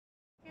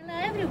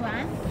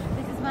everyone,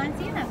 this is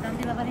Valentina from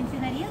Realtor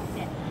Valentina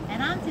Realty,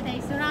 and I'm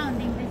today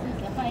surrounding this is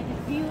by the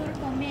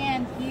beautiful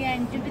man here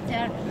in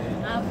Jupiter,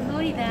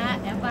 Florida,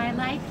 by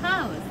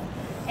Lighthouse.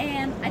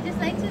 And I just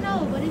like to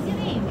know, what is your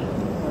name?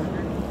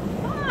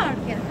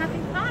 Parker, happy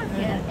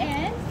Parker,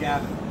 and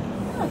Gavin.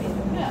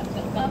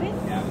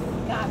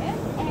 Gavin,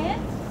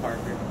 and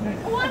Parker.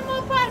 one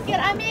more Parker.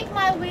 I make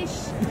my wish.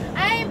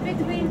 I am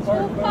between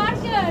two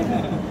Parkers.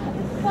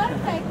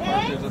 Perfect.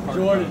 And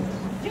Jordan.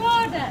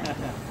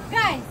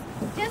 Guys,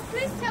 just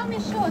please tell me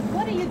short,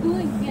 what are you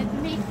doing here to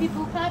make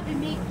people happy,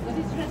 make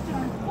this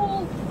restaurant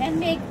full, and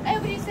make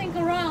everything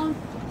around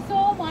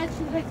so much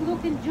like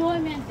look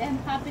enjoyment and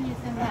happiness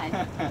in life?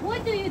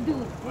 What do you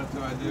do? What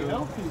do I do?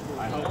 Help people.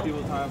 I help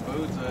people tie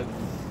boats.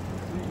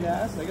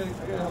 Yes, I gotta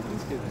help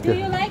these kids. Do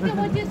you like it,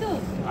 what you do?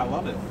 I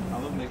love it. I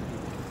love making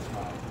people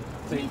smile.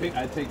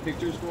 I take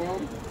pictures for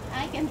them.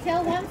 I can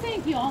tell them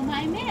thank you, all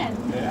my men.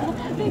 Yeah.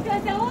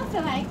 Because I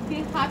also like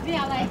being happy,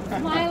 I like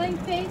smiling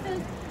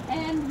faces,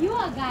 and you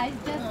are guys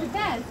just the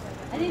best.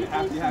 I didn't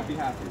Happy.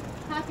 Happy.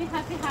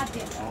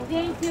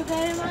 Thank you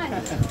very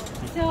much.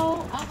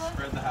 So,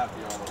 Spread the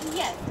happy all over.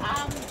 yes,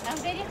 I'm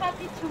very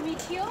happy to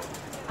meet you.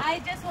 I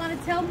just want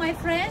to tell my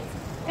friends,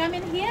 come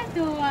in here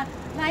to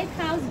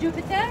Lighthouse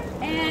Jupiter,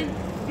 and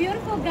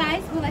beautiful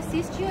guys will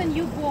assist you in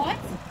your boat,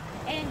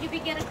 and you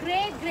will get a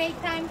great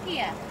time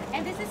here.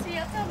 And this is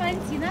Realtor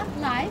Valentina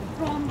live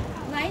from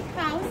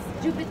Lighthouse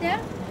Jupiter.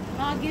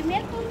 Give me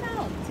a call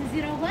now to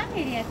 01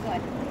 area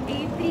code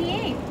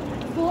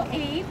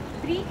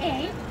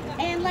 838-4838,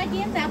 and log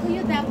in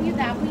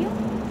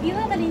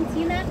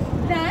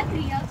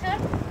www.realtorvalentina.realtor.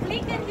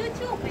 Click on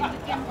YouTube and you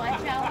can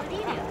watch our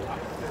video.